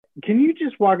can you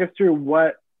just walk us through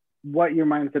what your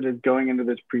mindset is going into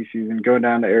this preseason, going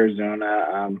down to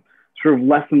Arizona, sort of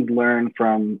lessons learned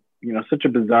from, such a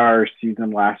bizarre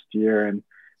season last year, and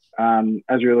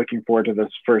as you're looking forward to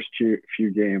this first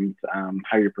few games,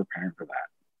 how you're preparing for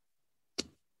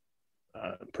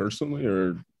that? Personally,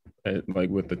 or like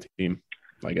with the team,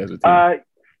 like as a team?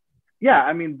 Yeah,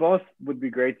 I mean, both would be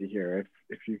great to hear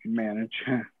if you can manage.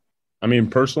 I mean,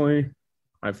 personally,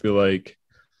 I feel like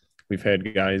we've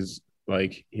had guys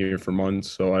like here for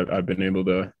months, so I've been able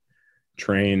to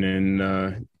train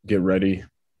and get ready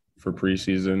for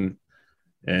preseason,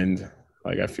 and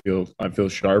like I feel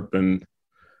sharp, and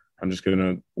I'm just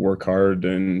gonna work hard,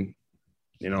 and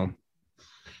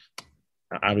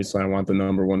obviously I want the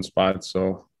number one spot,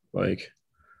 so like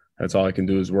that's all I can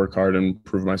do is work hard and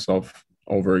prove myself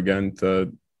over again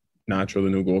to Nacho, the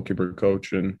new goalkeeper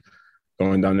coach, and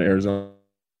going down to Arizona,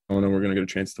 we're gonna get a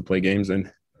chance to play games,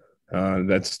 and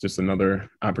that's just another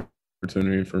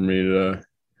opportunity for me to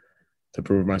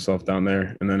prove myself down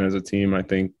there. And then as a team, I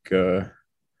think the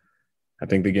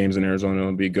games in Arizona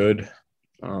will be good.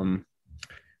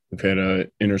 We've had a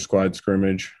inter squad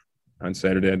scrimmage on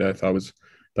Saturday that I thought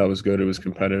was good. It was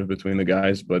competitive between the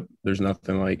guys, but there's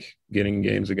nothing like getting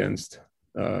games against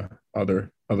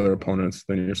other opponents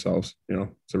than yourselves.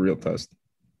 It's a real test.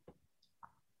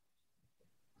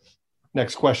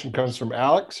 Next question comes from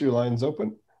Alex. Your line's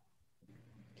open.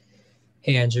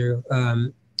 Hey, Andrew.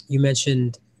 You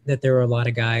mentioned that there were a lot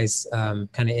of guys kind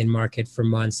of in market for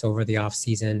months over the off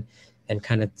season, and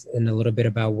a little bit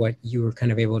about what you were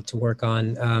kind of able to work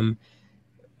on.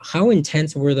 How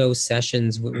intense were those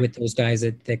sessions with those guys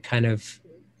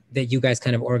that you guys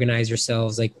kind of organize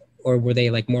yourselves, like, or were they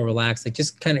like more relaxed? Like,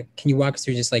 just kind of, can you walk us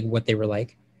through just like what they were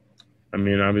like? I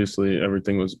mean, obviously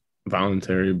everything was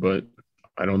voluntary, but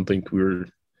I don't think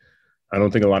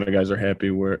a lot of guys are happy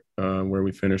where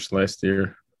we finished last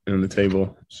year in the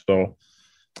table. So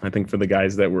I think for the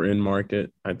guys that were in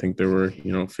market, I think there were,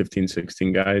 15,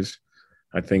 16 guys.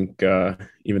 I think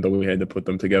even though we had to put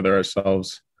them together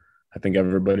ourselves, I think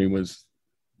everybody was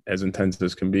as intense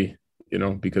as can be,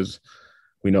 because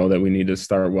we know that we need to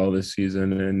start well this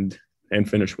season and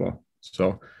finish well.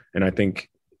 So, and I think,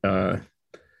 having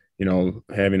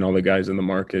all the guys in the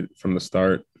market from the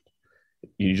start,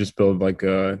 you just build like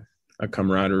a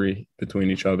camaraderie between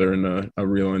each other and a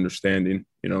real understanding.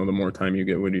 The more time you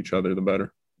get with each other, the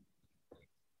better.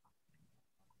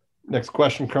 Next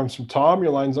question comes from Tom.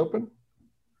 Your line's open.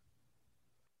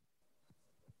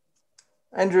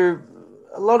 Andrew,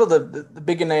 a lot of the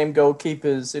bigger name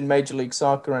goalkeepers in Major League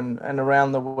Soccer and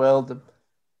around the world are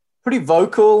pretty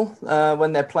vocal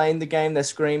when they're playing the game. They're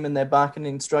screaming, they're barking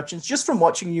instructions. Just from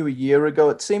watching you a year ago,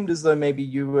 it seemed as though maybe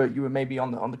you were maybe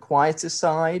on the quieter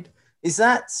side. Was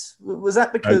that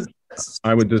because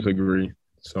I would disagree.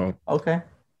 So okay,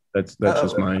 that's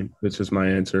just my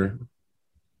answer.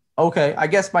 Okay, I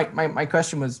guess my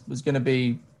question was going to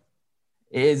be,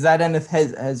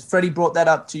 has Freddie brought that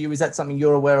up to you? Is that something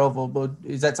you're aware of, or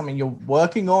is that something you're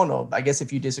working on? Or I guess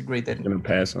if you disagree, then I'm going to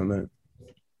pass on that.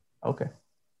 Okay.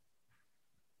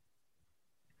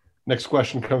 Next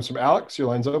question comes from Alex. Your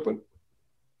line's open.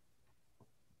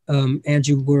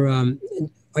 Andrew,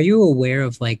 are you aware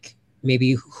of like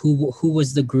maybe who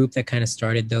was the group that kind of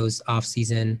started those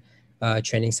off-season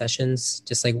training sessions?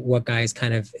 Just like what guys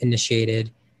kind of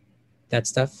initiated that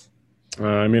stuff?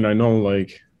 I mean, I know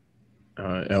like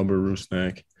Albert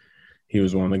Rusnak, he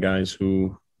was one of the guys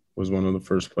who was one of the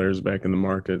first players back in the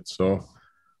market. So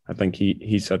I think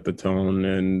he set the tone,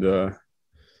 and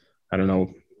I don't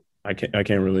know, I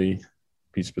can't really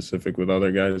be specific with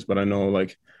other guys, but I know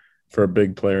like for a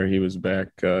big player, he was back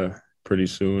pretty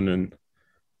soon, and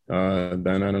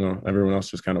then I don't know, everyone else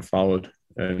just kind of followed,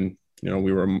 and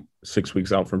we were 6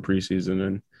 weeks out from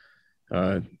preseason,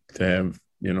 and to have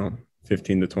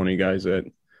 15 to 20 guys at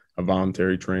a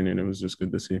voluntary training, it was just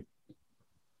good to see.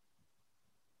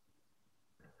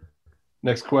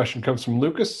 Next question comes from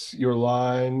Lucas. Your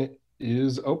line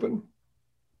is open.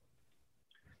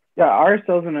 Yeah,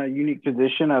 RSL's in a unique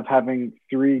position of having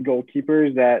three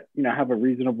goalkeepers that have a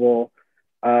reasonable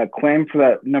claim for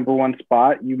that number one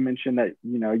spot. You mentioned that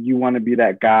you want to be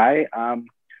that guy.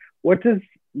 What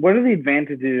are the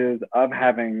advantages of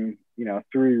having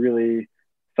three really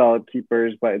solid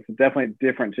keepers? But it's definitely a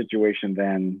different situation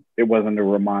than it was under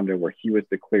Ramondo, where he was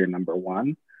the clear number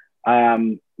one.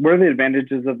 What are the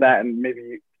advantages of that? And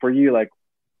maybe for you, like,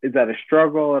 is that a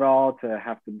struggle at all to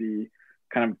have to be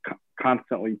kind of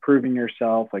constantly proving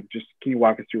yourself? Like, just can you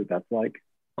walk us through what that's like?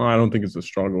 Well, I don't think it's a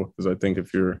struggle, because I think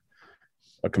if you're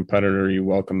a competitor, you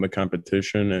welcome the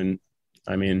competition. And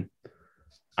I mean,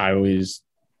 I always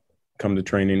come to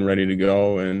training ready to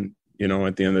go. And, you know,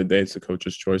 at the end of the day, it's the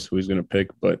coach's choice who he's going to pick.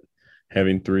 But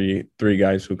having three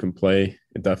guys who can play,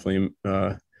 it definitely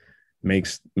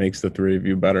makes the three of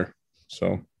you better.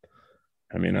 So,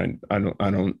 I mean, I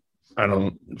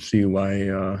don't see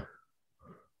why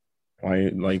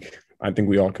like I think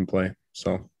we all can play.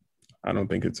 So I don't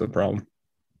think it's a problem.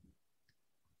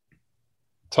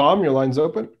 Tom, your line's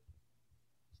open.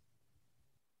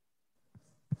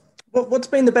 What's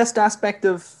been the best aspect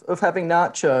of having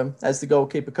Nacho as the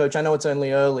goalkeeper coach? I know it's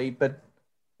only early, but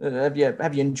have you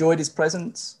enjoyed his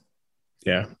presence?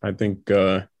 Yeah, I think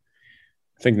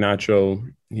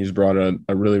Nacho, he's brought a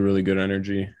really, really good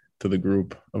energy to the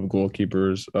group of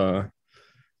goalkeepers.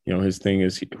 You know, his thing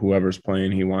is whoever's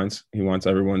playing, he wants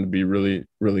everyone to be really,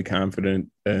 really confident.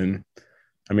 And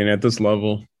I mean, at this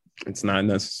level, it's not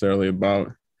necessarily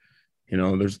about, you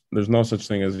know, there's no such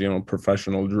thing as, you know,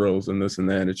 professional drills and this and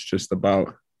that. It's just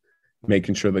about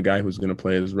making sure the guy who's going to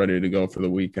play is ready to go for the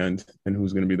weekend and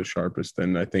who's going to be the sharpest.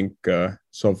 And I think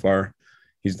so far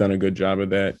he's done a good job of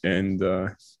that. And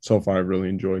so far I've really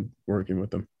enjoyed working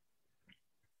with him.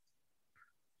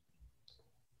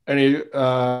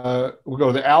 We'll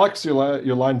go to Alex.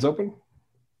 Your line's open.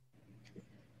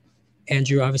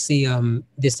 Andrew, obviously,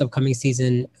 this upcoming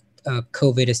season,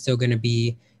 COVID is still going to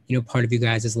be, you know, part of you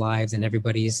guys' lives and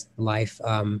everybody's life.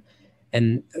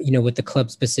 And, you know, with the club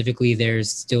specifically,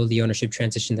 there's still the ownership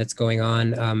transition that's going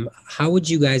on. How would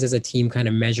you guys as a team kind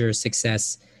of measure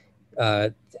success,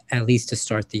 at least to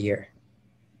start the year?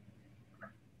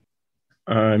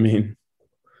 I mean,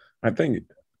 I think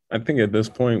at this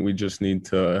point we just need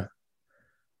to,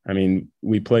 I mean,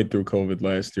 we played through COVID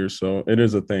last year, so it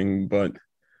is a thing, but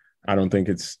I don't think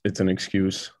it's an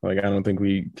excuse. Like, I don't think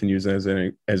we can use it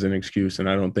as an excuse, and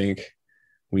I don't think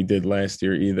we did last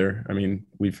year either. I mean,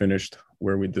 we finished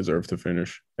where we deserve to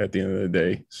finish at the end of the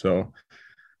day. So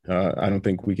I don't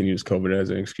think we can use COVID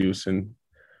as an excuse. And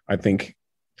I think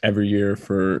every year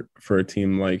for a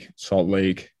team like Salt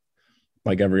Lake,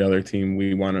 like every other team,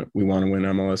 we want to win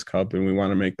MLS Cup and we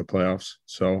want to make the playoffs.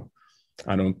 So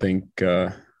I don't think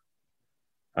there's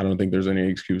any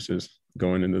excuses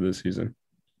going into this season.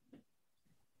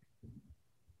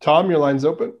 Tom, your line's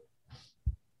open.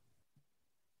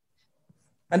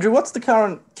 Andrew, what's the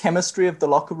current chemistry of the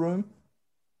locker room?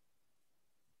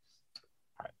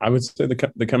 I would say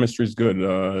the chemistry is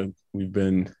good. We've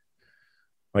been,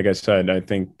 like I said, I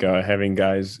think having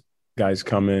guys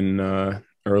come in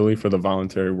early for the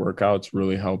voluntary workouts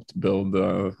really helped build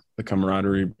the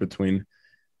camaraderie between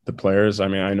the players. I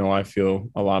mean, I know I feel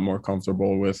a lot more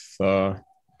comfortable with some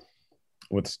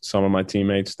of my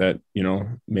teammates that, you know,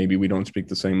 maybe we don't speak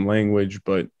the same language,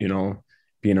 but, you know,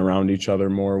 being around each other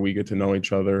more, we get to know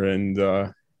each other and,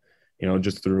 you know,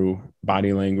 just through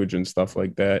body language and stuff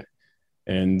like that.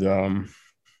 And I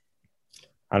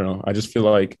don't know. I feel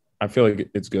like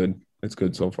it's good. It's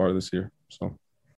good so far this year. So